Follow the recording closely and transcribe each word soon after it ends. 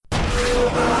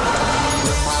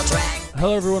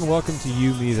Hello, everyone. Welcome to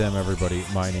You, Me, Them, Everybody.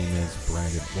 My name is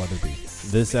Brandon Weatherby.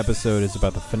 This episode is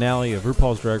about the finale of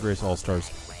RuPaul's Drag Race All-Stars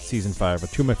Season 5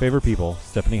 with two of my favorite people,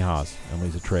 Stephanie Haas and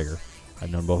Lisa Traeger.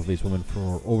 I've known both of these women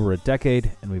for over a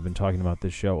decade, and we've been talking about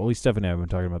this show. At least Stephanie and I have been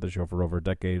talking about this show for over a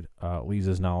decade.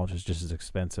 Lisa's knowledge is just as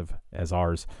expensive as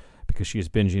ours because she is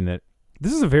binging it.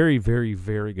 This is a very, very,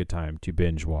 very good time to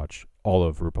binge watch all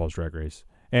of RuPaul's Drag Race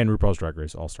and RuPaul's Drag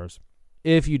Race All-Stars.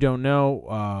 If you don't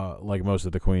know, like most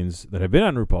of the queens that have been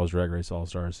on RuPaul's Drag Race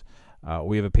All-Stars,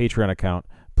 we have a Patreon account.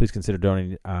 Please consider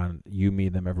donating on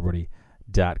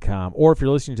youmethemeverybody.com. Or if you're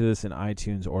listening to this in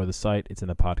iTunes or the site, it's in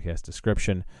the podcast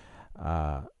description.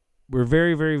 We're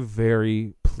very, very,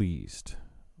 very pleased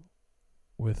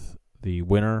with the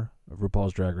winner of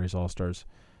RuPaul's Drag Race All-Stars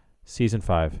Season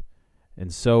 5.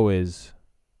 And so is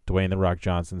Dwayne "The Rock"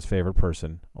 Johnson's favorite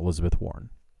person, Elizabeth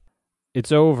Warren.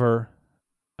 It's over.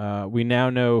 We now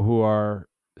know who our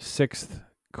sixth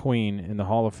queen in the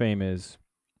Hall of Fame is.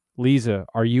 Lisa,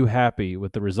 are you happy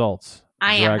with the results?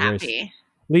 I am happy.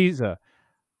 Lisa,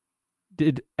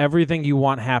 did everything you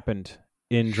want happened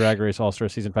in Drag Race All-Star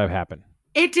Season 5 happen?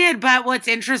 It did, but what's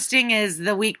interesting is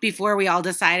the week before we all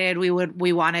decided we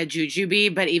wanted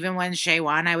Jujubee, but even when Shea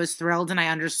won, I was thrilled and I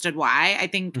understood why. I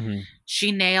think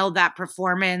she nailed that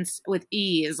performance with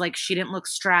ease. Like, she didn't look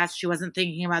stressed. She wasn't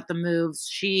thinking about the moves.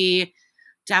 She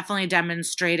definitely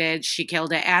demonstrated she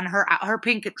killed it. And her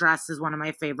pink dress is one of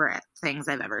my favorite things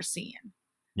I've ever seen.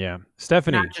 Yeah.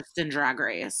 Stephanie. Not just in Drag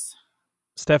Race.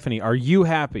 Stephanie, are you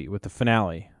happy with the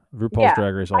finale of RuPaul's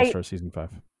Drag Race All-Star Season 5?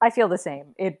 I feel the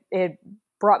same. It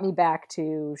brought me back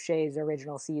to Shea's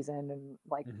original season and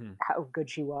how good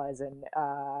she was. And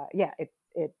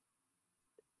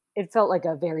it felt like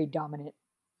a very dominant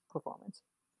performance.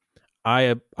 I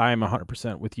am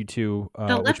 100% with you too.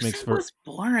 The lip sync was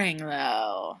boring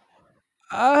though.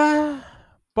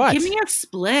 But give me a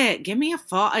split. Give me a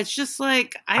fall. It's just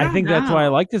like I think know. That's why I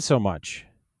liked it so much.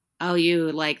 Oh,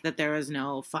 you like that there was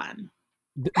no fun.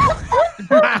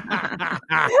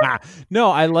 No,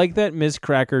 I like that Miss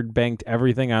Cracker banked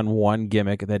everything on one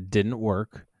gimmick that didn't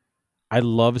work. I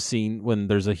love seeing when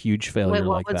there's a huge failure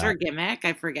like that. What was her gimmick?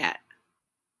 I forget.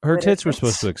 Her tits were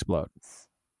supposed to explode.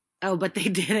 Oh, but they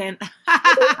didn't.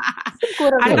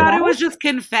 I thought it was just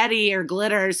confetti or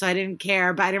glitter, so I didn't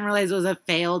care. But I didn't realize it was a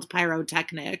failed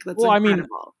pyrotechnic. That's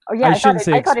incredible. I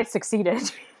thought it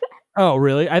succeeded. Oh,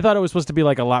 really? I thought it was supposed to be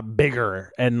like a lot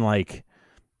bigger and like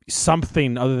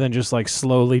something other than just like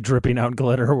slowly dripping out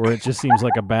glitter, where it just seems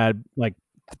like a bad, like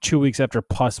 2 weeks after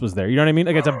pus was there. You know what I mean?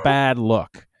 Like, it's a bad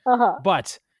look.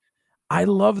 But I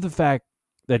love the fact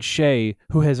that Shea,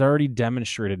 who has already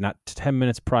demonstrated not 10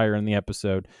 minutes prior in the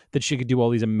episode that she could do all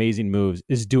these amazing moves,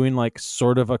 is doing like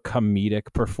sort of a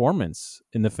comedic performance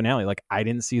in the finale. Like, I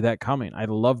didn't see that coming. I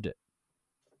loved it.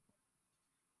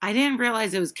 I didn't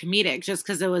realize it was comedic just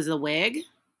because it was a wig.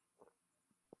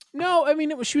 No, I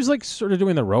mean, she was like sort of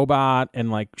doing the robot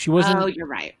and like she wasn't. Oh, you're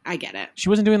right. I get it. She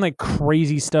wasn't doing like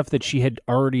crazy stuff that she had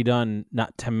already done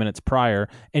not 10 minutes prior.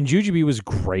 And Jujubee was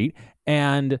great.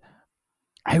 And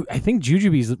I think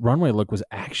Jujubee's runway look was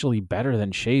actually better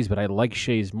than Shea's, but I like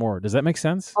Shea's more. Does that make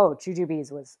sense? Oh,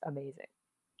 Jujubee's was amazing.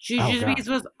 Jujubee's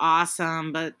was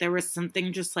awesome, but there was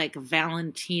something just like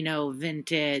Valentino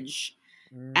vintage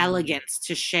elegance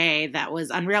to Shea that was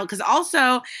unreal. Because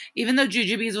also, even though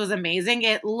Jujubee's was amazing,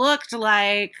 it looked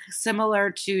like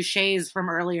similar to Shea's from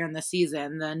earlier in the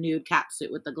season, the nude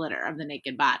catsuit with the glitter of the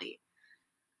naked body.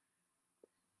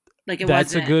 Like, it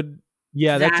that's a good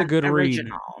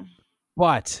original read.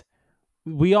 But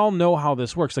we all know how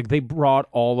this works. Like, they brought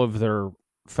all of their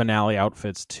finale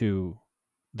outfits to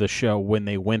the show when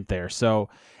they went there. So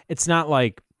it's not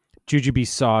like Jujubee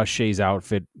saw Shea's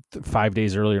outfit 5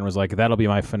 days earlier and was like, that'll be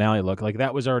my finale look. Like,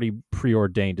 that was already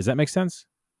preordained. Does that make sense?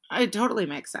 It totally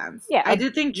makes sense. Yeah, I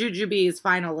did think Jujubee's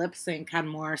final lip sync had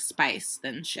more spice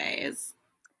than Shea's.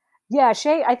 Yeah,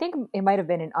 Shea, I think it might have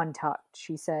been an Untucked.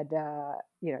 She said,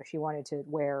 she wanted to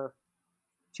wear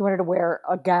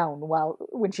a gown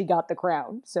when she got the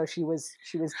crown. So she was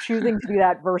choosing to do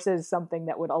that versus something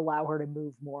that would allow her to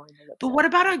move more in the lip. But what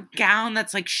about a gown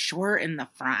that's like short in the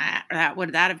front?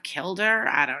 Would that have killed her?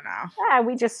 I don't know.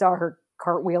 We just saw her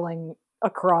cartwheeling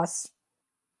across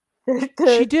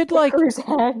she did like crew's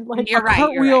head, like you're right,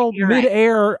 cartwheel you're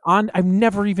midair on. I've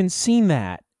never even seen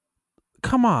that.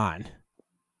 Come on.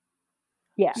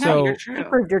 Yeah. So you're true.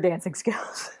 Improved your dancing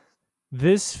skills.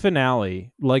 This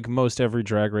finale, like most every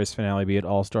Drag Race finale, be it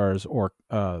All Stars or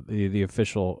the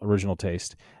official original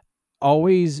taste,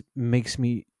 always makes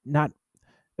me not,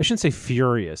 I shouldn't say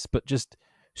furious, but just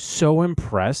so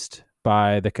impressed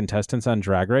by the contestants on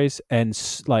Drag Race and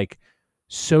like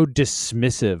so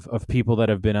dismissive of people that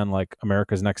have been on like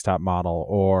America's Next Top Model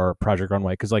or Project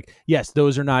Runway. Because like, yes,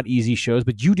 those are not easy shows,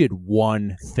 but you did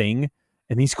one thing,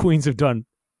 and these queens have done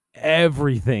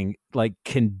everything like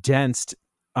condensed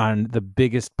on the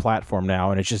biggest platform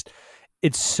now, and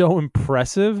it's so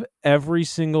impressive every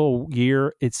single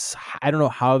year. I don't know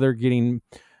how they're getting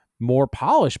more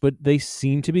polished, but they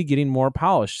seem to be getting more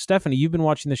polished. Stephanie, you've been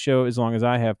watching the show as long as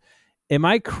I have. Am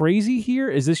I crazy here?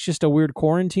 Is this just a weird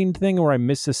quarantine thing where I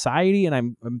miss society and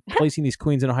I'm placing these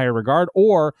queens in a higher regard,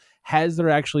 or has there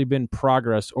actually been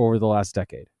progress over the last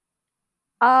decade?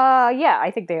 Yeah,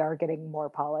 I think they are getting more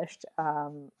polished.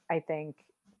 I think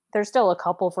there's still a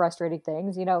couple frustrating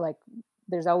things, like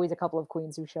there's always a couple of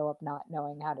queens who show up not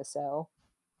knowing how to sew.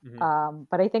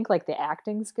 But I think like the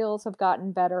acting skills have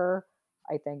gotten better.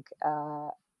 I think,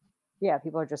 yeah,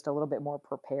 people are just a little bit more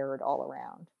prepared all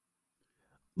around.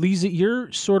 Lisa,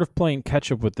 you're sort of playing catch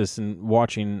up with this and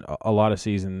watching a lot of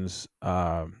seasons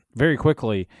very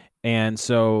quickly. And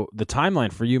so the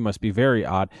timeline for you must be very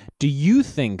odd. Do you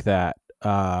think that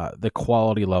the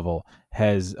quality level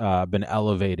has been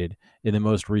elevated in the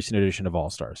most recent edition of All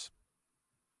Stars?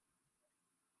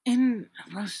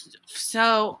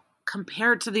 So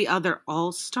compared to the other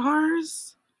All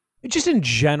Stars? Just in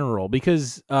general,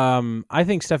 because I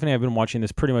think Stephanie, I've been watching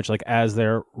this pretty much like as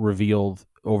they're revealed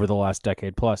over the last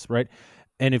decade plus, right?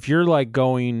 And if you're like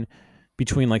going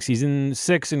between like season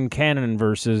 6 in canon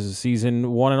versus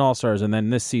season 1 in All Stars, and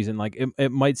then this season, like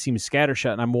it might seem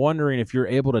scattershot. And I'm wondering if you're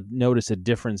able to notice a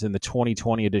difference in the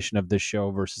 2020 edition of this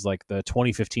show versus like the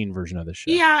 2015 version of this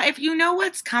show. Yeah, if you know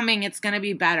what's coming, it's going to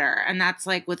be better. And that's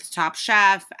like with Top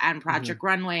Chef and Project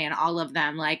Runway and all of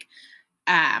them. Like,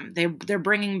 they're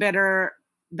bringing better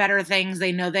things.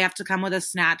 They know they have to come with a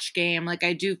snatch game. Like,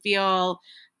 I do feel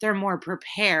they're more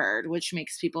prepared, which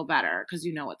makes people better because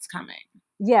you know what's coming.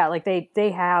 Yeah, like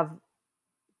they have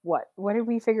what did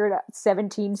we figure it out?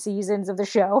 17 seasons of the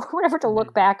show, whatever to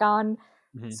look back on.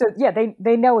 So yeah,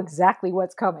 they know exactly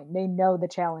what's coming. They know the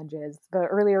challenges. The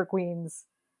earlier queens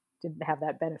didn't have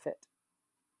that benefit.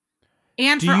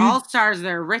 And for All Stars,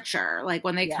 they're richer. Like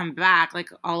when they come back, like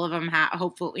all of them have,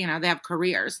 hopefully, they have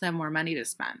careers, they have more money to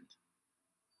spend.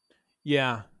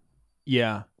 Yeah.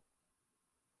 Yeah.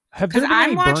 Because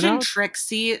I'm watching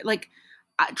Trixie. Like,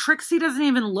 Trixie doesn't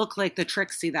even look like the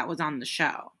Trixie that was on the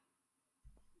show.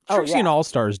 Trixie in All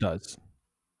Stars does.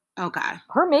 Okay.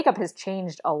 Her makeup has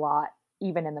changed a lot,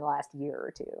 even in the last year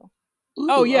or two.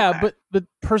 Ooh, yeah, okay. But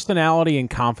personality and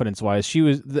confidence wise,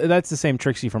 that's the same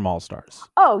Trixie from All Stars.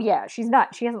 Oh yeah, she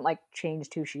hasn't like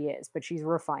changed who she is, but she's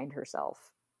refined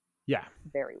herself. Yeah.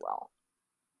 Very well.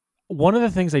 One of the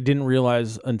things I didn't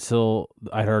realize until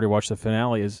I'd already watched the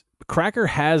finale is Cracker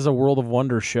has a World of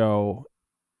Wonder show.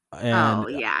 And,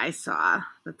 yeah, I saw.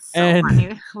 That's so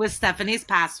funny. With Stephanie's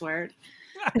password.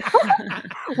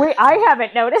 Wait, I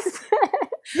haven't noticed.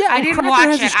 Yeah, I didn't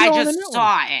watch it. I just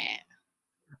saw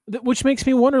it. Which makes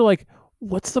me wonder, like,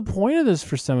 what's the point of this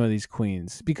for some of these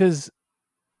queens? Because,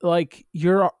 like,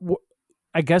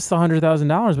 I guess the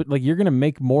 $100,000, but like you're going to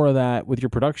make more of that with your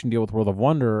production deal with World of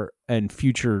Wonder and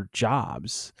future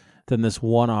jobs than this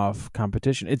one-off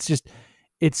competition.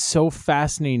 It's so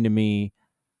fascinating to me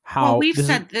how. Well, we've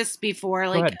said this before,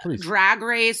 like Drag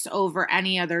Race over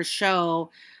any other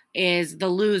show is the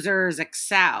losers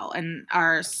excel and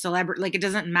are celebrity. Like, it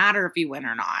doesn't matter if you win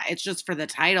or not. It's just for the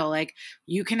title. Like,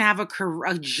 you can have a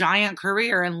giant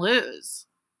career and lose.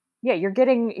 Yeah, you're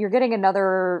getting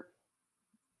another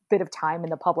bit of time in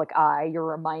the public eye. You're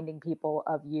reminding people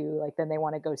of you, like then they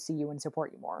want to go see you and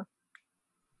support you more.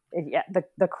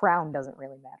 The crown doesn't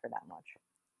really matter that much.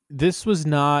 This was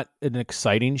not an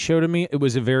exciting show to me. It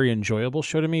was a very enjoyable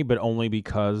show to me, but only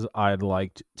because I'd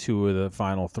liked 2 of the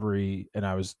final 3 and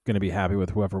I was going to be happy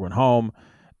with whoever went home.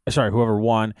 Sorry, whoever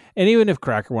won. And even if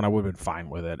Cracker won, I would have been fine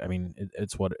with it. I mean,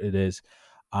 it's what it is.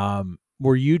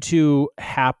 Were you 2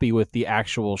 happy with the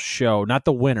actual show? Not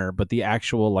the winner, but the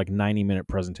actual like 90-minute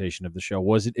presentation of the show.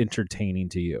 Was it entertaining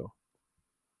to you?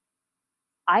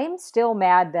 I am still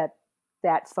mad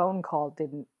that phone call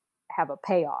didn't have a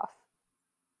payoff.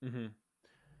 Mm-hmm.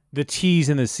 The tease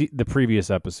in the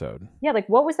previous episode. Yeah, like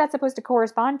what was that supposed to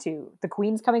correspond to? The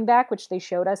Queen's coming back, which they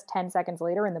showed us 10 seconds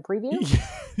later in the preview?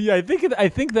 Yeah, I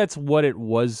think that's what it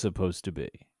was supposed to be.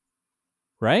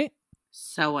 Right?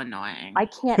 So annoying. I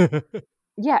can't.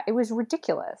 Yeah, it was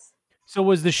ridiculous. So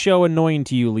was the show annoying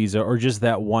to you, Lisa, or just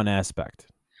that one aspect?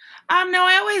 No,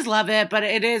 I always love it, but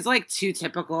it is like too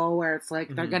typical where it's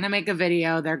like they're going to make a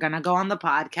video, they're going to go on the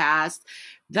podcast.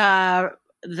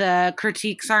 The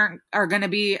critiques are going to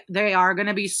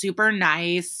be super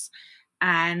nice.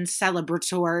 and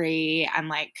celebratory, and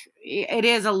like it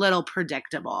is a little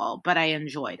predictable, but I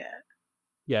enjoyed it.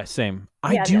 Yeah, same.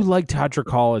 I do like Todrick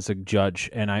Hall as a judge,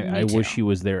 and I wish he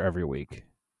was there every week.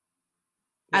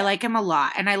 Yeah. I like him a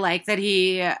lot, and I like that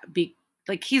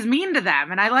he's mean to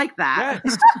them, and I like that.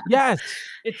 Yes.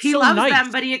 He loves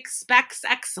them, but he expects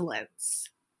excellence.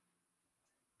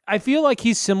 I feel like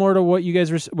he's similar to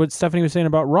what Stephanie was saying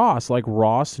about Ross. Like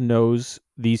Ross knows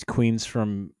these queens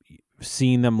from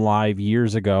seeing them live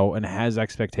years ago and has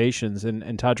expectations, and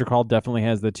Todrick Hall definitely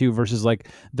has that too, versus like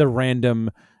the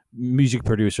random music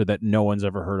producer that no one's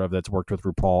ever heard of that's worked with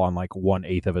RuPaul on like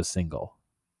 1/8 of a single.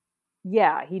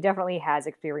 Yeah, he definitely has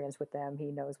experience with them.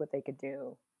 He knows what they could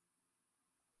do.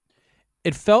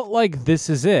 It felt like this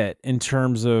is it in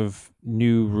terms of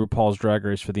new RuPaul's Drag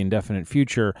Race for the indefinite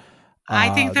future. I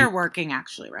think they're working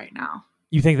actually right now.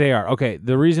 You think they are? Okay.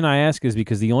 The reason I ask is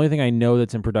because the only thing I know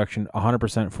that's in production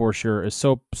 100% for sure is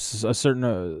a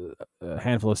certain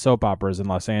handful of soap operas in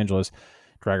Los Angeles.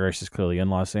 Drag Race is clearly in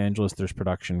Los Angeles. There's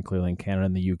production clearly in Canada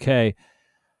and the UK.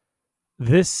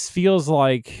 This feels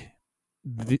like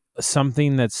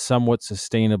something that's somewhat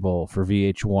sustainable for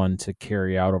VH1 to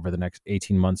carry out over the next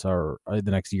 18 months or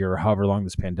the next year or however long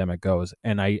this pandemic goes.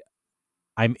 And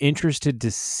I'm interested to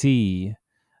see,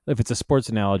 if it's a sports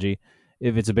analogy,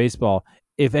 if it's a baseball,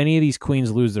 if any of these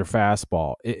queens lose their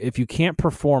fastball. If you can't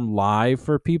perform live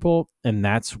for people and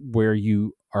that's where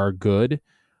you are good,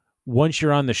 once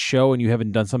you're on the show and you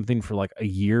haven't done something for like a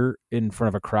year in front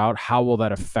of a crowd, how will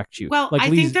that affect you? Well, like I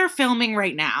think they're filming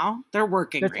right now. They're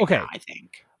working right now, I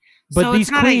think. But so these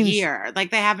it's not queens, a year.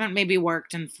 Like they haven't maybe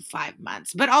worked in 5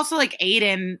 months. But also like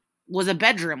Aiden was a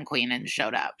bedroom queen and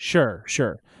showed up. Sure.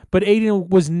 But Aiden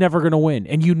was never going to win,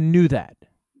 and you knew that.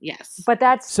 Yes. But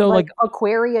that's so like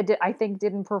Aquaria, I think,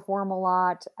 didn't perform a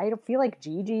lot. I don't feel like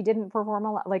Gigi didn't perform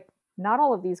a lot. Like not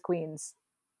all of these queens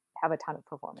have a ton of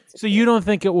performance. So you don't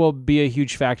think it will be a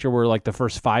huge factor where like the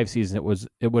first 5 seasons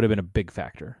it would have been a big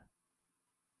factor?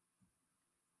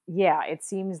 Yeah, it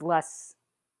seems less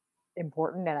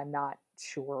important, and I'm not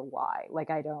sure why.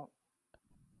 Like I don't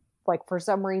like for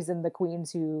some reason the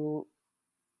queens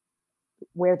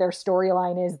where their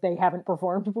storyline is they haven't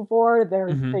performed before,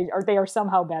 they are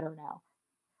somehow better now.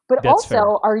 But that's also, fair.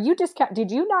 Are you did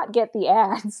you not get the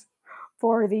ads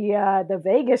for the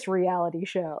Vegas reality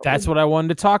show? That's what I wanted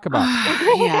to talk about.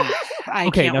 Yeah, I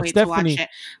can't wait to watch it.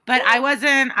 But I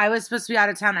was supposed to be out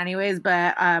of town anyways,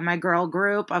 but my girl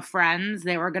group of friends,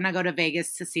 they were going to go to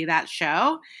Vegas to see that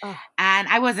show. And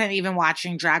I wasn't even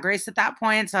watching Drag Race at that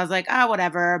point. So I was like, oh,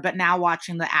 whatever. But now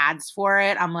watching the ads for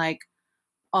it, I'm like,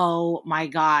 oh my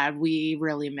God, we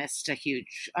really missed a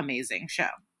huge, amazing show.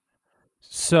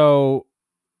 So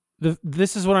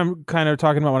this is what I'm kind of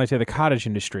talking about when I say the cottage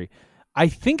industry. I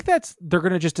think they're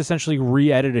going to just essentially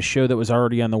re-edit a show that was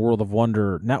already on the World of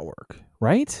Wonder network,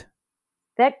 right?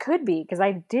 That could be, because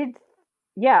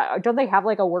don't they have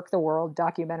like a Work the World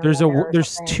documentary?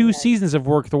 There's 2 seasons of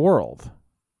Work the World.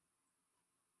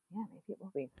 Yeah, maybe it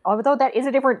will be. Although that is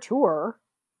a different tour.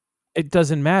 It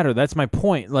doesn't matter. That's my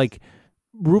point. Like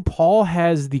RuPaul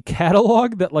has the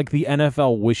catalog that like the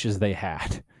NFL wishes they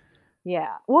had.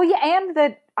 Yeah. Well, yeah,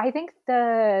 and I think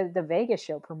the Vegas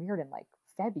show premiered in like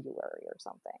February or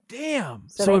something. Damn.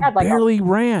 So it barely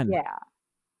ran. Yeah.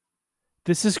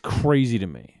 This is crazy to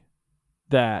me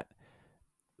that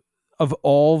of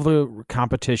all the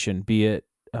competition, be it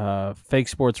fake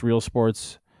sports, real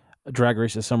sports, Drag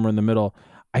Race is somewhere in the middle,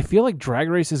 I feel like Drag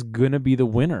Race is going to be the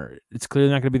winner. It's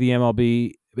clearly not going to be the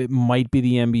MLB. It might be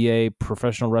the NBA.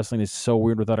 Professional wrestling is so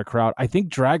weird without a crowd. I think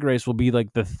Drag Race will be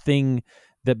like the thing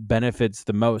that benefits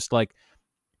the most. Like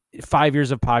 5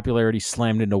 years of popularity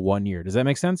slammed into 1 year. Does that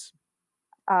make sense?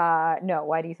 No.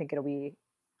 Why do you think it'll be?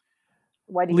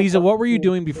 Lisa, what were you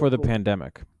doing before the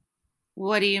pandemic?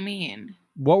 What do you mean?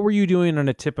 What were you doing on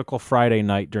a typical Friday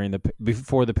night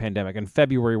before the pandemic? In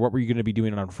February, what were you going to be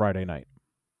doing on Friday night?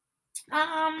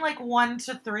 Like 1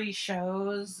 to 3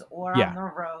 shows or on the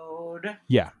road.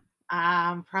 Yeah.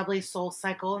 Probably Soul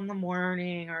Cycle in the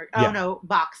morning no,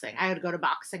 boxing. I would go to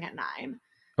boxing at 9.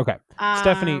 Okay.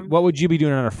 Stephanie, what would you be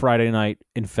doing on a Friday night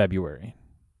in February?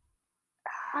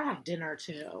 I have dinner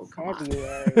too.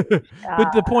 February.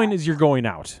 But the point is you're going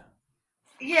out.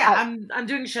 Yeah, I'm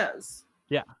doing shows.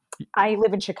 Yeah. I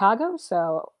live in Chicago,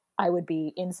 so I would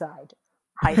be inside.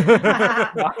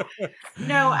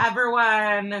 No,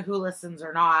 everyone who listens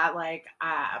or not, like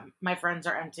my friends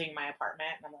are emptying my apartment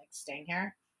and I'm like staying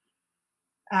here.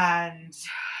 And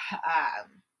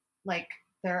like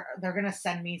they're gonna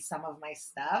send me some of my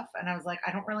stuff, and I was like,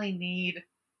 I don't really need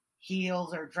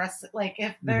heels or dress. Like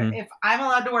if I'm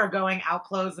allowed to wear going out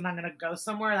clothes and I'm gonna go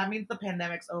somewhere, that means the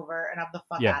pandemic's over and I'm the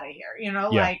fuck out of here.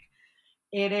 Like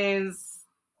it is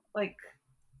like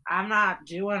I'm not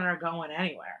doing or going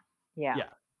anywhere. Yeah.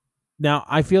 Now,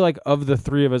 I feel like of the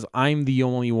three of us, I'm the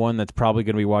only one that's probably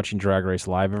going to be watching Drag Race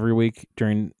live every week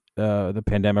during the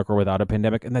pandemic or without a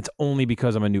pandemic. And that's only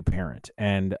because I'm a new parent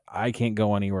and I can't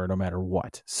go anywhere no matter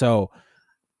what. So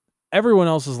everyone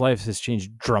else's life has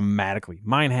changed dramatically.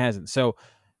 Mine hasn't. So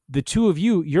the two of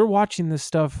you, you're watching this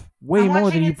stuff way more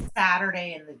than you.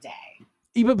 Saturday in the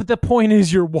day. But the point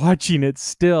is, you're watching it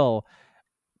still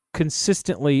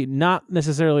consistently, not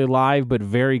necessarily live, but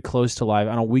very close to live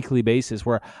on a weekly basis.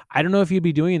 Where I don't know if you'd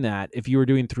be doing that if you were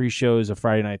doing 3 shows a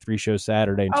Friday night, 3 shows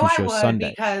Saturday, and 2 shows Sunday.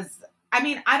 Because I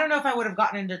mean, I don't know if I would have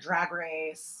gotten into Drag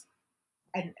Race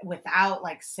and without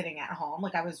like sitting at home.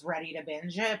 Like I was ready to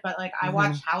binge it, but like I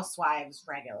watch Housewives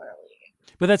regularly.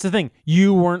 But that's the thing.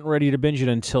 You weren't ready to binge it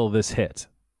until this hit.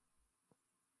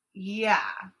 Yeah.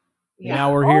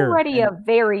 Now we're here. Already a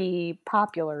very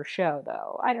popular show,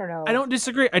 though. I don't know. I don't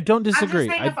disagree. I'm just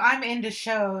saying, if I'm into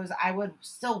shows, I would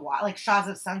still watch. Like Shaws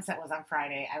of Sunset was on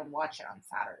Friday. I would watch it on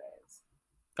Saturdays.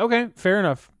 Okay, fair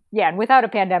enough. Yeah, and without a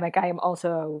pandemic, I am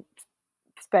also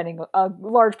spending a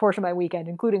large portion of my weekend,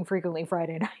 including frequently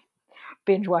Friday night,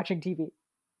 binge watching TV.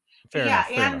 Fair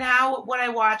enough. Now what I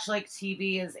watch like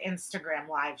TV is Instagram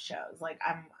live shows. Like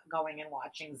I'm going and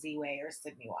watching Z-Way or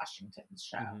Sydney Washington's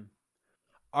show. Mm-hmm.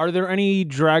 Are there any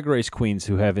Drag Race queens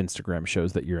who have Instagram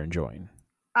shows that you're enjoying?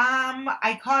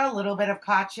 I caught a little bit of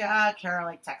Katya. Kara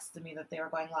like texted me that they were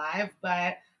going live,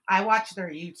 but I watched their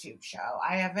YouTube show.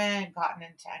 I haven't gotten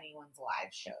into anyone's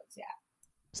live shows yet.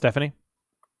 Stephanie?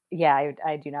 Yeah,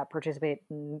 I do not participate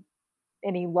in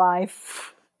any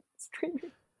live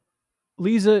streaming.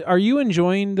 Lisa, are you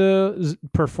enjoying the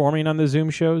performing on the Zoom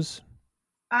shows?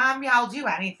 Yeah, I'll do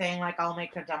anything. Like I'll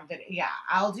make a dumb video. Yeah,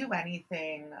 I'll do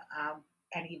anything.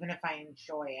 And even if I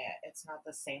enjoy it, it's not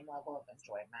the same level of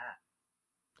enjoyment.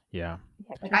 Yeah.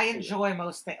 Like I enjoy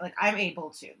most things. Like I'm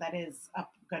able to. That is a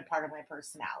good part of my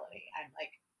personality. I'm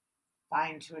like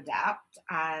fine to adapt.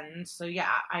 And so yeah,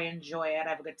 I enjoy it. I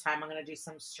have a good time. I'm gonna do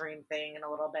some stream thing in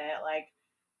a little bit. Like,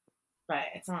 but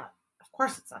it's not. Of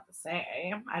course, it's not the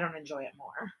same. I don't enjoy it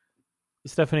more.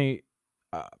 Stephanie,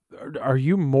 are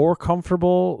you more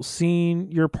comfortable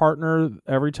seeing your partner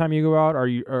every time you go out? Are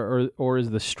you, or is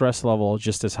the stress level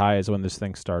just as high as when this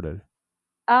thing started?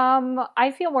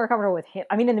 I feel more comfortable with him.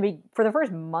 I mean, for the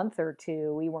first month or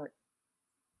two, we weren't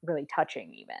really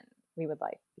touching. Even we would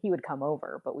he would come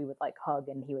over, but we would hug,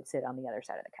 and he would sit on the other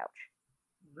side of the couch.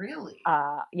 Really?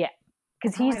 Yeah,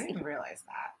 because I didn't realize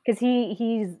that. Because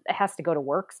he has to go to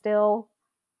work still.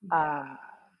 Yeah.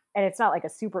 And it's not like a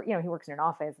super. He works in an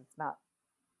office. It's not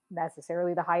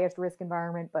necessarily the highest risk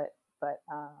environment, but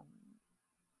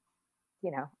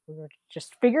we were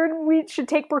just figured we should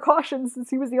take precautions since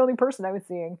he was the only person I was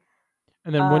seeing.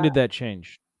 And then when did that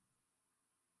change?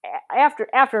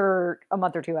 After a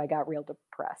month or two, I got real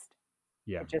depressed.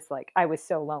 Yeah, just I was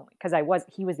so lonely because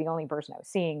he was the only person I was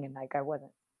seeing, and I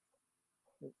wasn't.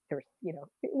 There's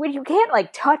when you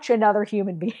can't touch another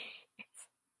human being, it's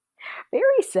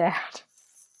very sad.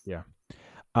 Yeah.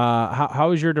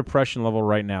 How is your depression level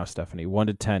right now, Stephanie? 1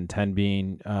 to 10, 10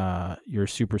 being you're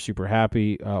super, super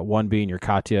happy, 1 being you're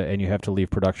Katya and you have to leave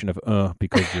production of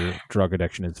because your drug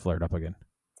addiction has flared up again.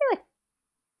 I'd say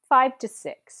 5 to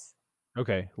 6.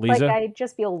 Okay. Lisa? I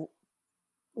just feel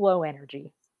low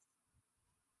energy.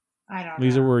 I don't know.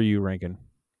 Lisa, where are you ranking?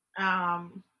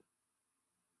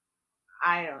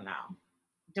 I don't know.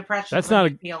 Depression. That's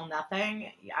not feel nothing.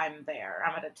 I'm there.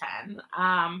 I'm at a 10.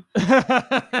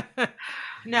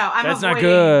 No, that's not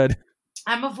good.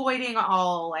 I'm avoiding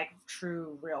all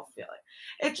true, real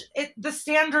feeling. The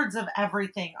standards of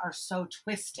everything are so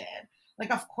twisted.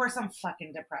 Of course I'm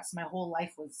fucking depressed. My whole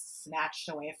life was snatched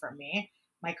away from me.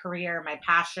 My career, my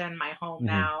passion, my home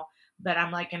now. But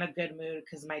I'm in a good mood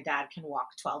because my dad can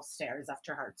walk 12 stairs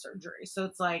after heart surgery. So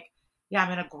it's yeah,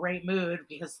 I'm in a great mood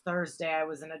because Thursday I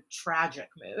was in a tragic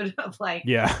mood of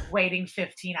waiting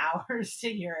 15 hours to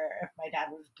hear if my dad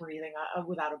was breathing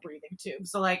without a breathing tube.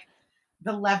 So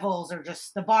the levels are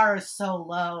just, the bar is so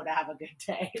low to have a good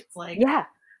day. It's yeah,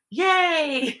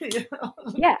 yay.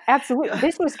 Yeah, absolutely.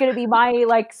 This was going to be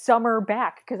my summer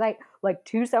back because I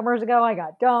 2 summers ago I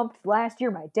got dumped. Last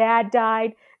year my dad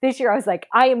died. This year I was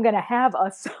I am going to have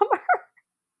a summer.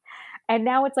 And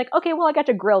now it's okay, well, I got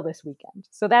to grill this weekend.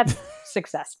 So that's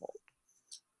successful.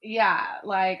 Yeah,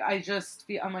 I just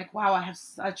feel, I'm wow, I have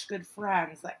such good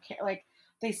friends that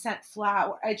they sent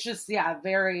flowers. It's just,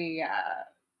 very,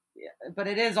 but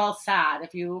it is all sad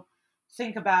if you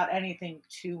think about anything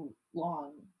too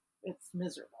long. It's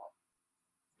miserable.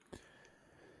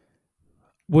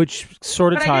 Which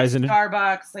sort of but ties into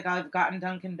Starbucks. Like I've gotten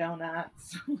Dunkin'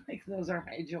 Donuts. Like those are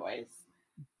my joys.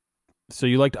 So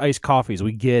you liked iced coffees.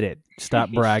 We get it.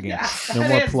 Stop bragging. Yeah, no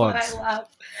more is plugs. What I love.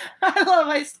 I love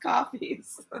iced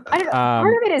coffees. I don't know.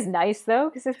 Part of it is nice though,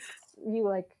 because it's you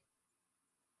like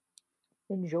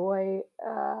enjoy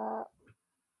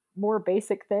more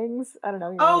basic things. I don't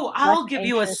know. I'll give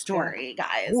you a story,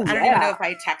 guys. Ooh, I don't even know if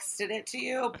I texted it to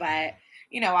you, but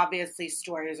obviously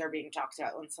stories are being talked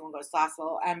about when someone goes to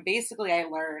hospital. And basically, I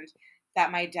learned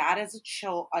that my dad is a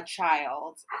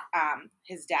child.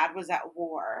 His dad was at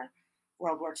war,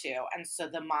 World War II, and so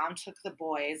the mom took the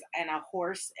boys and a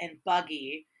horse and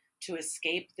buggy to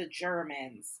escape the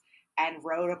Germans and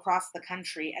rode across the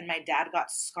country. And my dad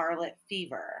got scarlet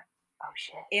fever. Oh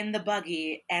shit. In the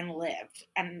buggy and lived.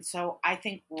 And so I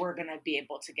think we're going to be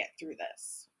able to get through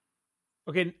this.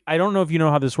 Okay, I don't know if you know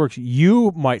how this works.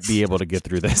 You might be able to get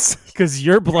through this because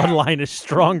your bloodline is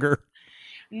stronger.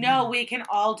 No, we can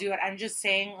all do it. I'm just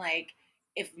saying, like,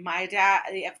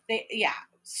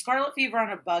 scarlet fever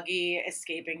on a buggy,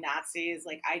 escaping Nazis,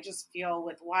 like, I just feel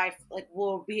with life, like,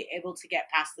 we'll be able to get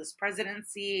past this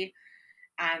presidency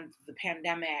and the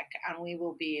pandemic, and we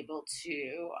will be able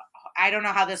to, I don't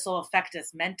know how this will affect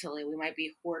us mentally. We might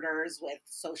be hoarders with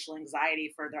social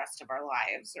anxiety for the rest of our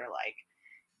lives, or like,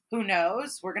 who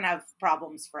knows? We're going to have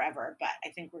problems forever, but I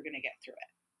think we're going to get through it.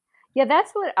 Yeah,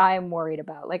 that's what I'm worried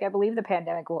about. Like, I believe the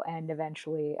pandemic will end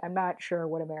eventually. I'm not sure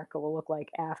what America will look like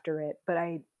after it, but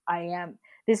I am,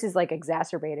 this has like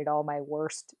exacerbated all my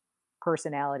worst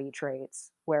personality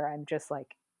traits where I'm just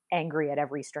like angry at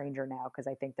every stranger now because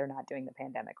I think they're not doing the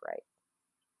pandemic right.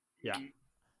 Yeah.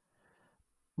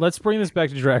 Let's bring this back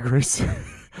to Drag Race.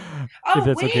 Oh,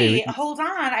 wait, okay. Hold on.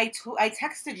 I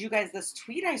texted you guys this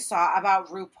tweet I saw about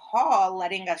RuPaul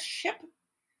letting a ship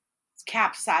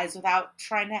capsize without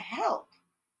trying to help.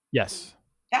 Yes.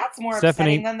 That's more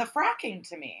upsetting than the fracking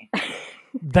to me.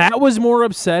 That was more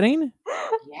upsetting?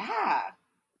 Yeah.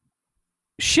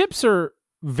 Ships are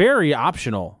very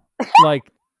optional.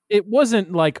 Like, it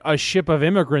wasn't like a ship of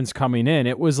immigrants coming in.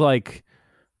 It was like,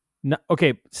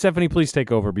 okay, Stephanie, please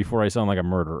take over before I sound like a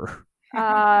murderer.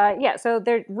 Yeah, so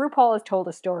RuPaul has told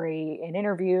a story in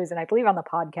interviews, and I believe on the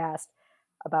podcast,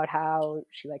 about how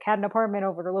she like had an apartment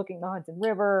overlooking the Hudson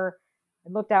River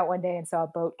and looked out one day and saw a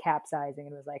boat capsizing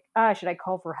and was like, should I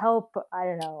call for help? I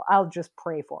don't know. I'll just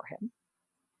pray for him.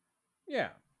 Yeah,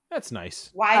 that's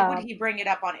nice. Why would he bring it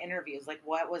up on interviews? Like,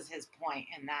 what was his point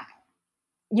in that?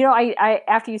 I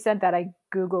after you sent that, I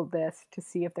Googled this to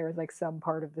see if there was like some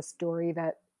part of the story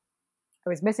that I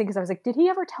was missing, because I was like, did he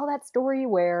ever tell that story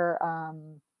where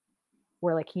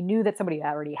like he knew that somebody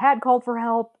already had called for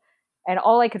help? And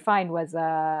all I could find was it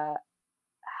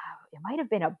might have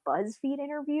been a BuzzFeed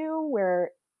interview where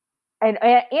and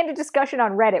a discussion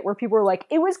on Reddit where people were like,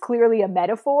 it was clearly a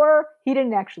metaphor. He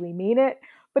didn't actually mean it.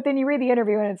 But then you read the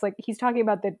interview and it's like he's talking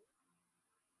about the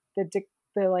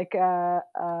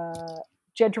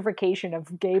gentrification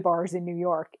of gay bars in New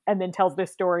York, and then tells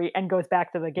this story and goes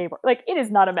back to the gay bar. Like, it is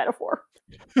not a metaphor.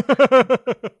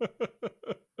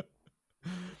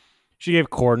 She gave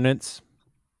coordinates.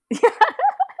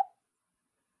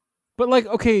 But like,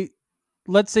 okay,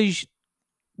 let's say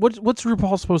what's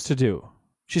RuPaul supposed to do?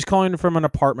 She's calling from an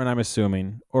apartment, I'm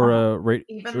assuming, or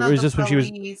even though is this when she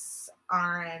was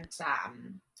aren't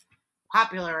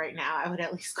popular right now, I would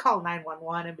at least call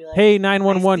 911 and be like, hey,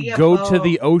 911, go to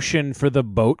the ocean for the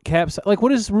boat caps. Like,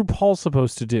 what is RuPaul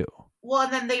supposed to do? Well,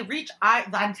 and then they reach,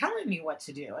 I'm telling you what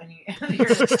to do, and you're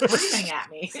screaming at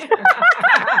me.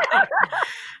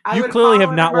 You clearly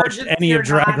have not watched any of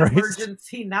Drag Race.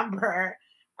 Emergency number,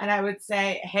 and I would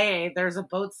say, hey, there's a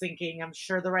boat sinking. I'm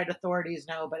sure the right authorities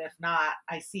know, but if not,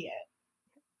 I see it.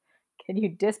 Can you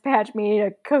dispatch me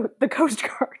to the Coast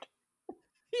Guard?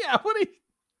 Yeah,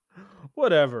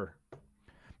 whatever.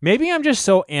 Maybe I'm just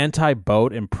so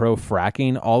anti-boat and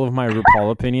pro-fracking, all of my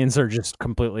RuPaul opinions are just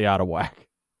completely out of whack.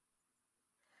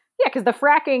 Yeah, because the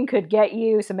fracking could get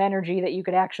you some energy that you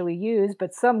could actually use,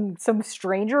 but some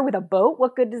stranger with a boat,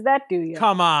 what good does that do you?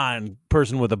 Come on,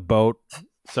 person with a boat.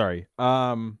 Sorry.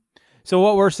 So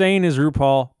what we're saying is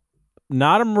RuPaul,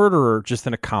 not a murderer, just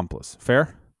an accomplice.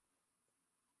 Fair?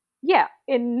 Yeah,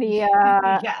 in the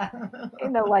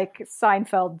in the like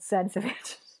Seinfeld sense of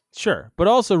it. Sure, but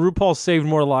also RuPaul saved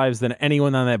more lives than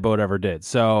anyone on that boat ever did.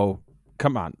 So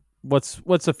come on, what's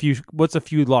a few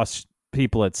lost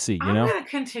people at sea? You know, I'm gonna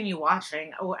continue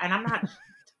watching. Oh, and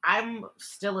I'm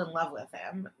still in love with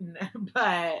him,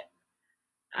 but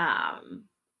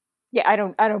yeah, I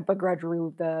don't begrudge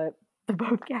Rue the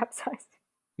boat capsized.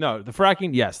 No, the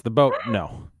fracking, yes. The boat,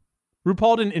 no.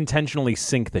 RuPaul didn't intentionally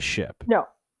sink the ship. No.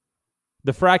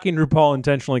 The fracking RuPaul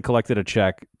intentionally collected a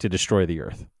check to destroy the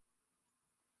Earth.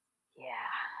 Yeah.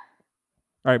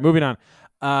 All right, moving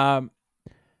on.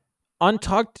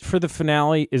 Untucked for the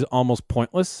finale is almost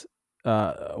pointless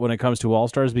when it comes to All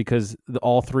Stars because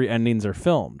all three endings are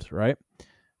filmed, right?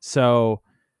 So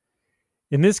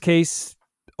in this case,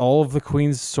 all of the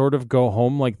queens sort of go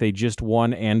home like they just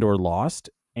won and or lost.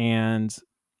 And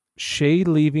Shea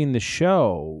leaving the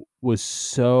show was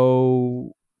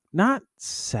so not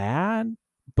sad,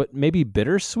 but maybe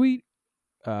bittersweet.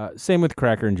 Same with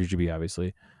Cracker and Jujubee,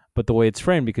 obviously. But the way it's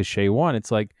framed, because Shea won,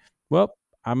 it's like, well,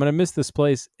 I'm going to miss this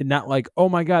place. And not like, oh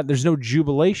my God, there's no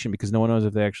jubilation because no one knows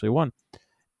if they actually won.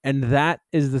 And that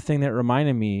is the thing that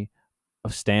reminded me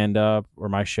of stand-up or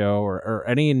my show or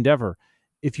any endeavor.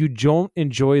 If you don't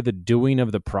enjoy the doing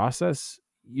of the process,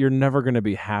 you're never going to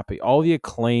be happy. All the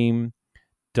acclaim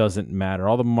doesn't matter.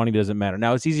 All the money doesn't matter.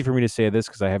 Now, it's easy for me to say this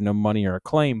because I have no money or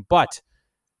acclaim, but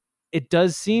it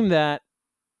does seem that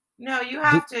no, you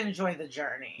have to enjoy the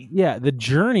journey. Yeah, the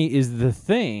journey is the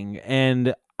thing.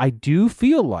 And I do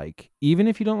feel like, even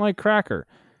if you don't like Cracker,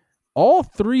 all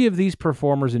three of these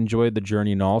performers enjoyed the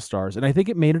journey in All Stars. And I think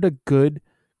it made it a good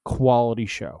quality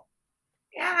show.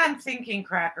 And I'm thinking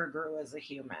Cracker grew as a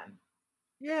human.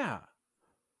 Yeah.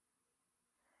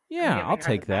 Yeah, I'll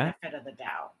take that. Benefit of the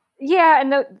doubt. Yeah,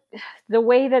 and the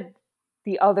way that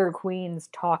the other queens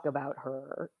talk about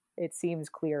her, it seems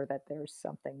clear that there's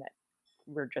something that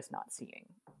we're just not seeing.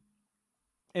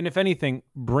 And if anything,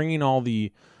 bringing all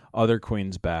the other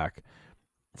queens back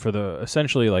for the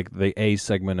essentially like the A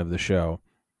segment of the show,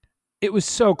 it was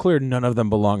so clear none of them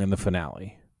belong in the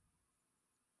finale.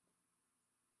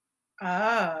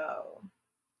 Oh.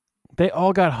 They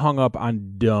all got hung up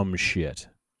on dumb shit.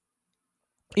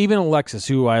 Even Alexis,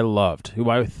 who I loved, who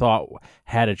I thought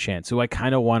had a chance, who I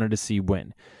kind of wanted to see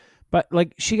win. But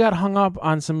like she got hung up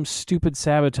on some stupid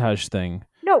sabotage thing.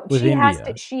 No,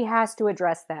 she has to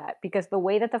address that because the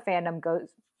way that the fandom goes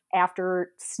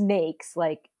after snakes,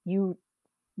 like you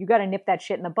got to nip that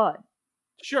shit in the bud.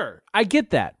 Sure, I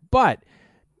get that, but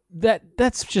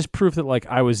that's just proof that like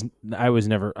I wasn't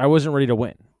ready to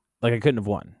win. Like I couldn't have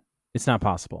won. It's not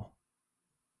possible.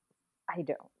 I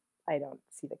don't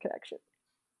see the connection.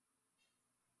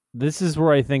 This is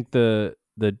where I think the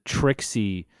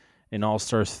Trixie in All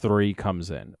Stars 3 comes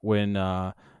in when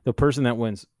the person that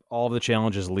wins all of the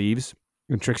challenges leaves,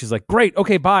 and Trixie's like, "Great,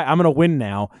 okay, bye. I'm gonna win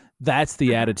now." That's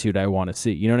the attitude I want to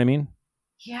see. You know what I mean?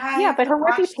 Yeah, but her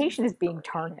reputation is being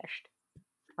tarnished.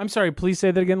 I'm sorry. Please say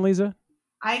that again, Lisa.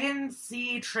 I didn't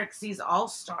see Trixie's All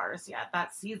Stars yet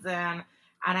that season,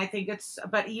 and I think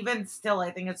but even still,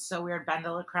 I think it's so weird. Ben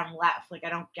de la Creme left. Like I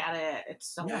don't get it. It's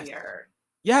so weird.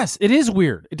 Yes, it is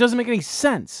weird. It doesn't make any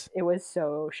sense. It was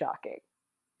so shocking.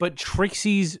 But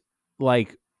Trixie's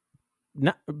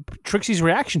Trixie's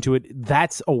reaction to it,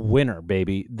 that's a winner,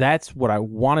 baby. That's what I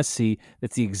want to see.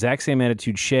 That's the exact same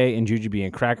attitude Shea and Jujubee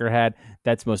and Cracker had.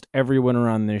 That's most every winner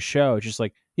on this show. It's just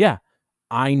like, yeah,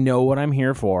 I know what I'm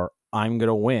here for. I'm going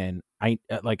to win. I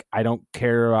don't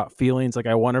care about feelings. Like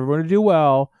I want everyone to do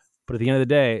well, but at the end of the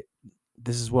day,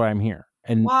 this is what I'm here.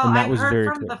 And that was very clear. I've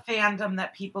heard from the fandom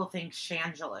that people think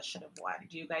Shangela should have won.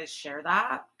 Do you guys share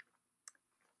that?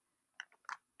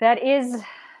 That is...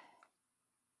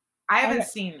 I haven't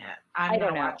seen it. I'm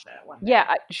going to watch it one day.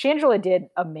 Yeah, Shangela did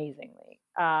amazingly.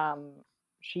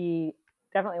 She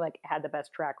definitely had the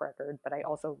best track record, but I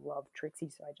also love Trixie,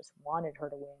 so I just wanted her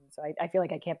to win. So I feel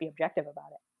like I can't be objective about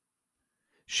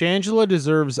it. Shangela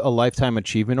deserves a Lifetime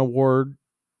Achievement Award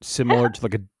similar to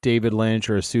like a David Lynch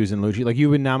or a Susan Lucci. Like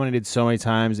you've been nominated so many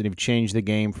times and you've changed the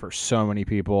game for so many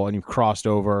people and you've crossed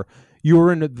over. You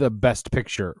were in the Best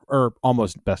Picture or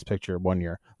almost Best Picture one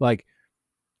year. Like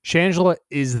Shangela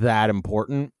is that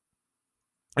important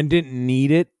and didn't need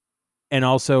it. And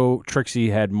also Trixie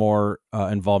had more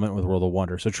involvement with World of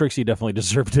Wonder. So Trixie definitely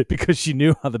deserved it because she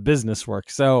knew how the business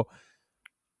works. So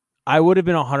I would have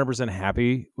been 100%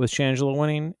 happy with Shangela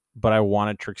winning, but I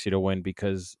wanted Trixie to win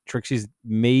because Trixie's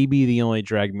maybe the only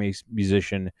drag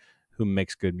musician who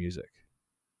makes good music.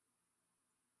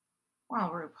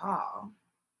 Well, RuPaul.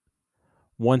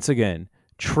 Once again,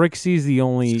 Trixie's the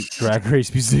only drag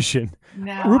race musician.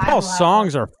 No, RuPaul's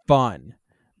songs are fun,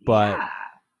 but... Yeah.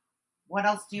 What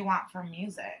else do you want from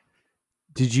music?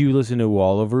 Did you listen to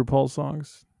all of RuPaul's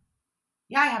songs?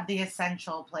 Yeah, I have the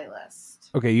Essential playlist.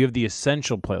 Okay, you have the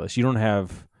Essential playlist. You don't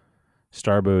have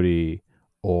Star Booty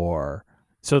or...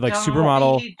 So like Don't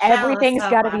Supermodel... Everything's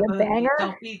got to be a banger.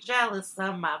 Don't be jealous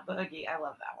of my boogie. I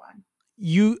love that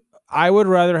one. I would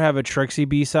rather have a Trixie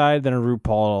B-side than a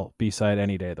RuPaul B-side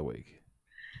any day of the week.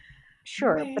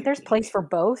 Sure, but there's place for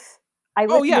both. I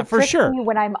listen to for sure. Trixie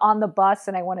when I'm on the bus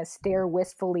and I want to stare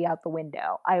wistfully out the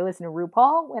window. I listen to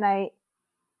RuPaul when I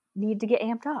need to get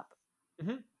amped up.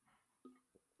 Mm-hmm.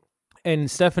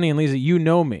 And Stephanie and Lisa, you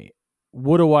know me.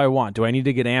 What do I want? Do I need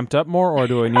to get amped up more, or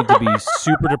do I need to be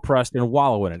super depressed and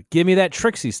wallow in it? Give me that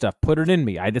Trixie stuff. Put it in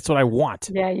me. That's what I want.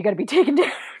 Yeah, you got to be taken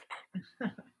down.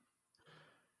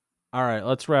 All right,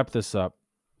 let's wrap this up.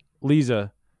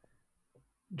 Lisa,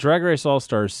 Drag Race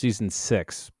All-Stars Season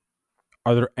 6.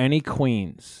 Are there any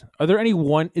queens? Is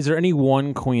there any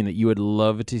one queen that you would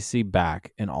love to see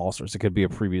back in All-Stars? It could be a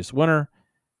previous winner.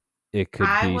 It could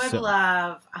I would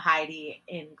love Heidi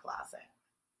in Closet.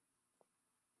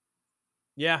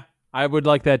 Yeah, I would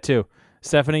like that too.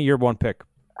 Stephanie, your one pick.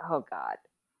 Oh, God.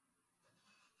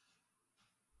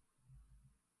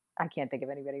 I can't think of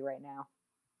anybody right now.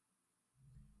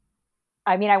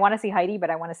 I mean, I want to see Heidi, but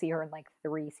I want to see her in like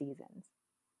 3 seasons.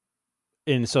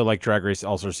 And so like Drag Race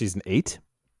All-Stars Season 8?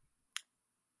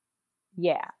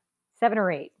 Yeah, 7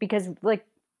 or 8. Because like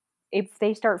if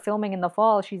they start filming in the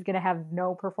fall, she's going to have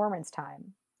no performance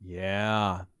time.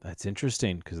 Yeah, that's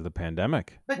interesting because of the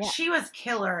pandemic. But she was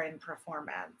killer in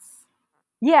performance.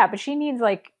 Yeah, but she needs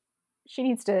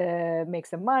to make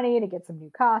some money to get some new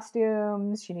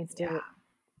costumes. She needs to. Yeah.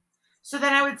 So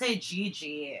then I would say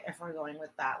Gigi if we're going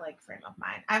with that like frame of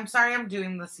mind. I'm sorry I'm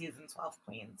doing the season 12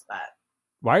 queens, but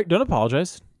why? Don't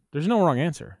apologize. There's no wrong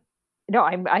answer. No,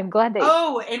 I'm glad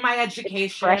that. In my education,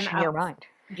 fresh in your mind.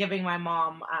 Giving my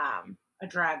mom a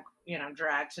drag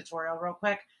tutorial real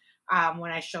quick.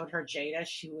 When I showed her Jada,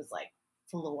 she was like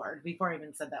floored before I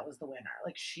even said that was the winner.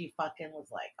 Like she fucking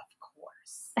was like, of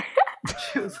course.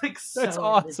 She was like, so that's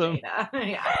awesome.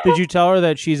 Yeah. Did you tell her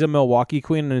that she's a Milwaukee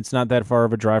queen and it's not that far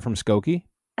of a drive from Skokie?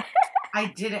 I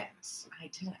didn't.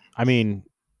 I mean,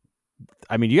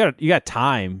 you got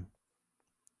time.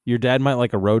 Your dad might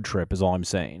like a road trip, is all I'm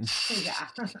saying. Yeah.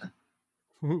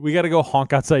 We got to go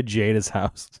honk outside Jada's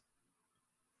house.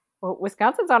 Well,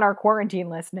 Wisconsin's on our quarantine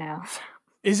list now.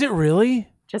 Is it really?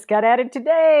 Just got added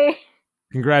today.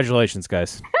 Congratulations,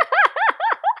 guys.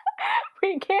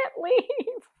 We can't leave.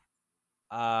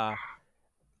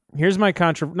 Here's my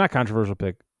not controversial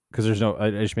pick, because there's no.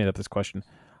 I just made up this question.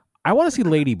 I want to see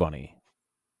Lady Bunny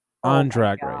on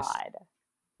Drag Race.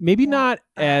 Maybe not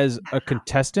as a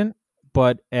contestant,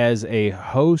 but as a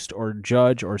host or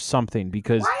judge or something.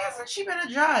 Because why hasn't she been a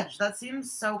judge? That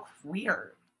seems so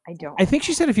weird. I think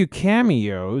she said a few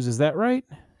cameos. Is that right?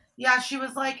 Yeah, she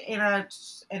was like in a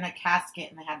casket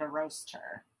and they had to roast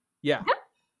her. Yeah.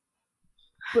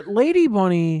 But Lady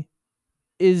Bunny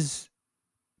is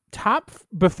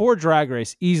before Drag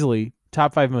Race, easily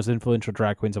top 5 most influential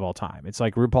drag queens of all time. It's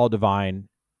like RuPaul, Divine,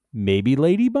 maybe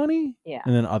Lady Bunny, yeah,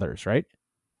 and then others, right?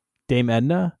 Dame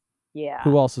Edna, yeah.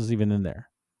 Who else is even in there?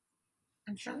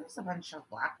 I'm sure there's a bunch of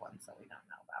black ones that we don't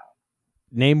know about.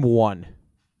 Name one.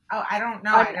 Oh, I don't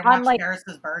know. I didn't watch Paris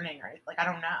is Burning, right? Like, I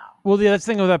don't know. Well, yeah, that's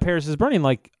the thing about Paris is Burning.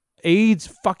 Like, AIDS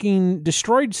fucking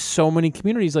destroyed so many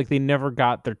communities. Like, they never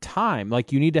got their time.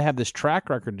 Like, you need to have this track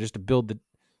record just to build the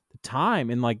time.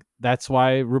 And, like, that's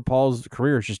why RuPaul's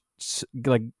career is just,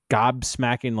 like,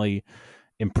 gobsmackingly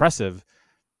impressive.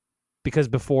 Because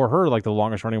before her, like, the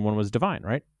longest running one was Divine,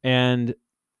 right? And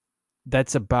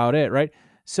that's about it, right?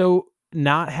 So,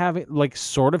 not having, like,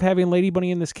 sort of having Lady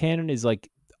Bunny in this canon is, like,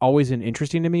 always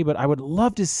interesting to me, but I would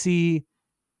love to see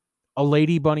a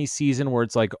Lady Bunny season where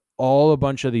it's like a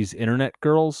bunch of these internet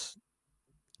girls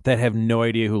that have no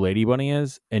idea who Lady Bunny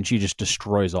is, and she just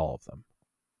destroys all of them.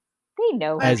 They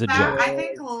know as a judge. I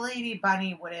think Lady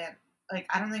Bunny wouldn't like.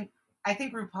 I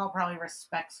think RuPaul probably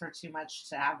respects her too much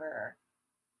to have her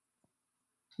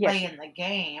play in the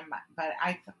game. But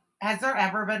has there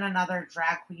ever been another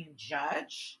drag queen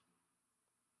judge?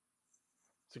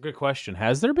 It's a good question.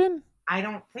 Has there been? I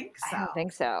don't think so. I don't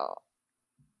think so.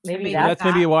 Maybe that's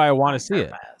maybe why I want to see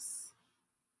it.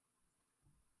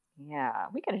 Yeah,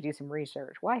 we got to do some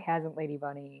research. Why hasn't Lady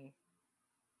Bunny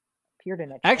appeared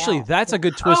in a Actually, channel? that's a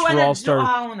good twist for All Star.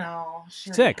 Oh no,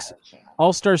 6,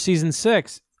 All Star Season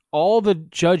 6. All the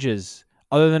judges,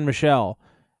 other than Michelle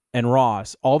and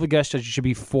Ross, all the guest judges should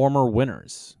be former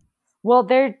winners. Well,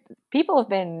 people have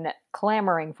been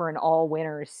clamoring for an all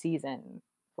winners season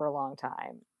for a long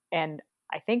time, and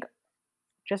I think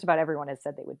just about everyone has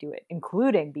said they would do it,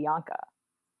 including Bianca.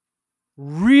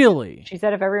 Really? She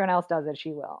said if everyone else does it,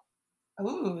 she will.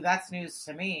 Ooh, that's news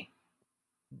to me.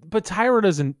 But Tyra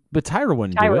wouldn't do it.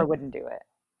 Tyra wouldn't do it.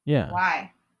 Yeah.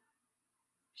 Why?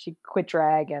 She quit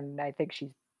drag, and I think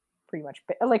she's pretty much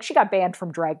like she got banned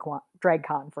from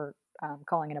DragCon for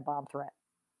calling it a bomb threat.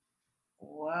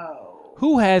 Whoa.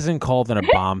 Who hasn't called it a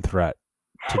bomb threat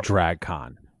to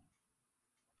DragCon?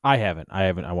 I haven't.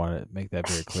 I want to make that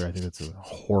very clear. I think that's a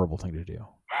horrible thing to do.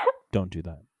 Don't do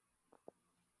that.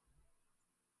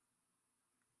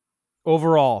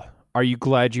 Overall, are you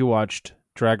glad you watched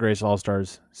Drag Race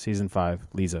All-Stars Season 5,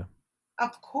 Lisa?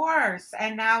 Of course.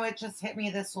 And now it just hit me.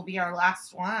 This will be our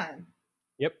last one.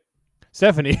 Yep.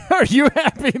 Stephanie, are you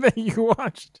happy that you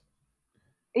watched?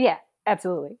 Yeah,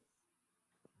 absolutely.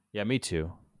 Yeah, me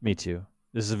too. Me too.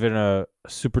 This has been a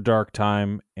super dark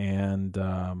time, and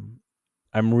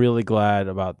I'm really glad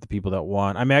about the people that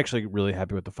won. I'm actually really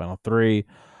happy with the final 3.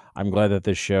 I'm glad that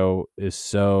this show is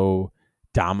so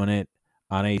dominant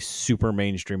on a super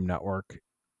mainstream network,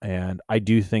 and I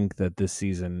do think that this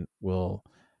season will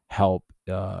help.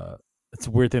 It's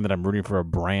a weird thing that I'm rooting for a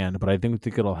brand, but I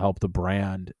think it'll help the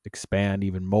brand expand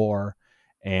even more.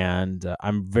 And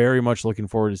I'm very much looking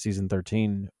forward to season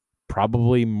 13,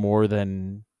 probably more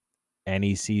than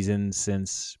any season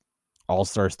since All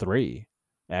Stars 3,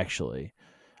 actually.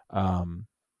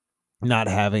 Not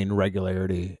having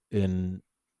regularity in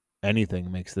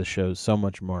anything makes this show so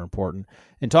much more important.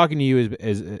 And talking to you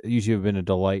is you have been a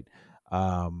delight.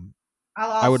 I'll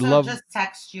also I would love just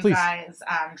text you please. guys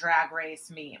Drag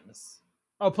Race memes.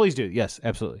 Oh, please do. Yes,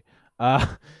 absolutely.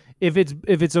 If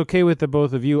it's okay with the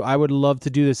both of you, I would love to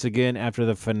do this again after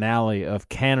the finale of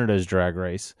Canada's Drag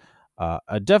Race.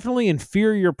 A definitely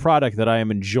inferior product that I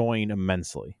am enjoying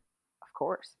immensely. Of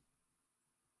course.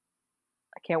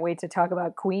 I can't wait to talk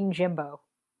about Queen Jimbo.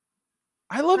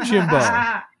 I love Jimbo.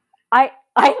 I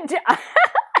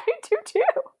do too.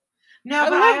 No,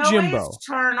 but I always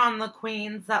turn on the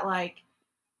queens that like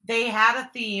they had a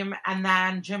theme and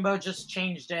then Jimbo just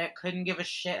changed it. Couldn't give a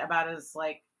shit about his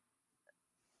like.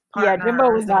 Yeah,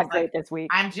 Jimbo was not great this week.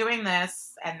 I'm doing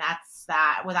this and that's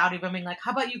that without even being like,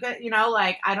 how about you get,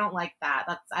 like I don't like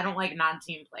that. I don't like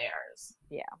non-team players.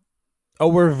 Yeah. Oh,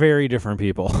 we're very different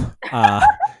people.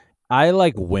 I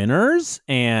like winners,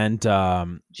 and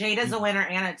Jada's a winner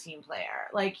and a team player.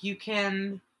 Like you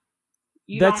can.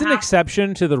 That's an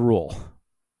exception to the rule.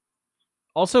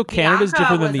 Also, Canada's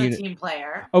different than the team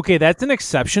player. Okay, that's an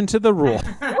exception to the rule,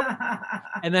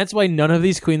 and that's why none of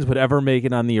these queens would ever make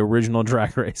it on the original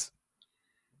Drag Race.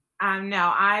 No,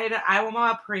 I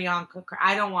want Priyanka.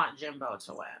 I don't want Jimbo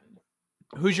to win.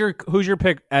 Who's your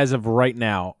pick as of right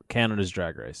now? Canada's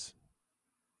Drag Race.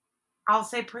 I'll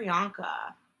say Priyanka.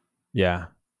 Yeah,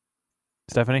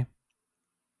 Stephanie.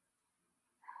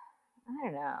 I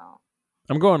don't know.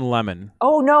 I'm going lemon.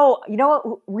 Oh no! You know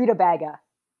what? Rita Baga.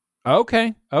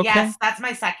 Okay. Yes, that's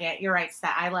my second. You're right,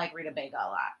 Stat. I like Rita Baga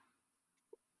a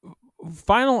lot.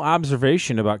 Final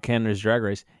observation about Canada's Drag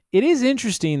Race. It is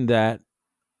interesting that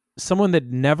someone that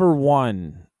never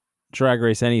won Drag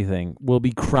Race anything will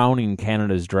be crowning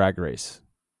Canada's Drag Race.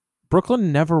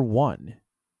 Brooklyn never won.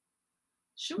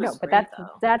 She was but great,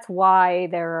 that's why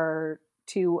there are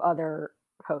 2 other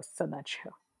hosts on that show.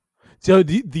 So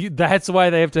that's why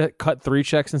they have to cut 3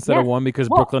 checks instead of 1 because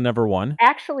Brooklyn never won?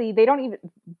 Actually,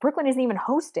 Brooklyn isn't even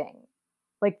hosting.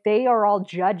 Like, they are all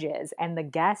judges, and the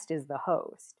guest is the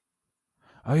host.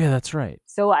 Oh, yeah, that's right.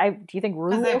 So do you think Rue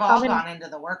will come they've all gone into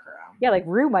the workroom. Yeah, like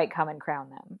Rue might come and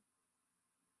crown them.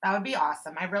 That would be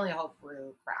awesome. I really hope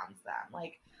Rue crowns them.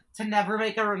 Like, to never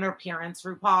make an appearance,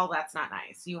 RuPaul, that's not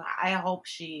nice. I hope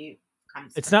she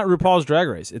comes. It's not RuPaul's Drag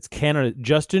Race. It's Canada.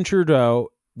 Justin Trudeau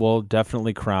will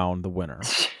definitely crown the winner.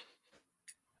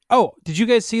 Oh, did you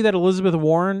guys see that Elizabeth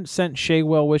Warren sent Shea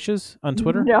well wishes on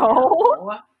Twitter?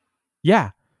 No.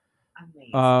 Yeah.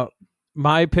 Amazing.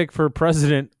 My pick for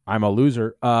president, I'm a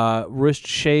loser, wished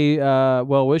Shea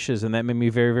well wishes, and that made me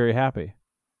very, very happy.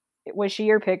 Was she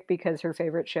your pick because her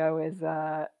favorite show is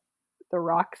the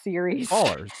Rock series?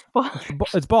 Ballers.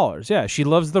 It's Ballers, yeah. She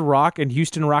loves The Rock and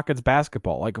Houston Rockets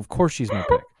basketball. Like, of course she's my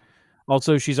pick.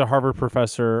 Also, she's a Harvard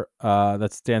professor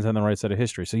that stands on the right side of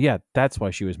history. So, yeah, that's why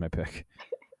she was my pick.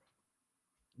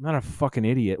 I'm not a fucking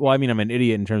idiot. Well, I mean, I'm an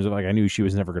idiot in terms of, like, I knew she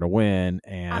was never going to win.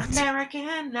 And American.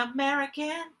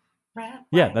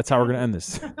 Yeah, that's how we're going to end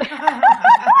this.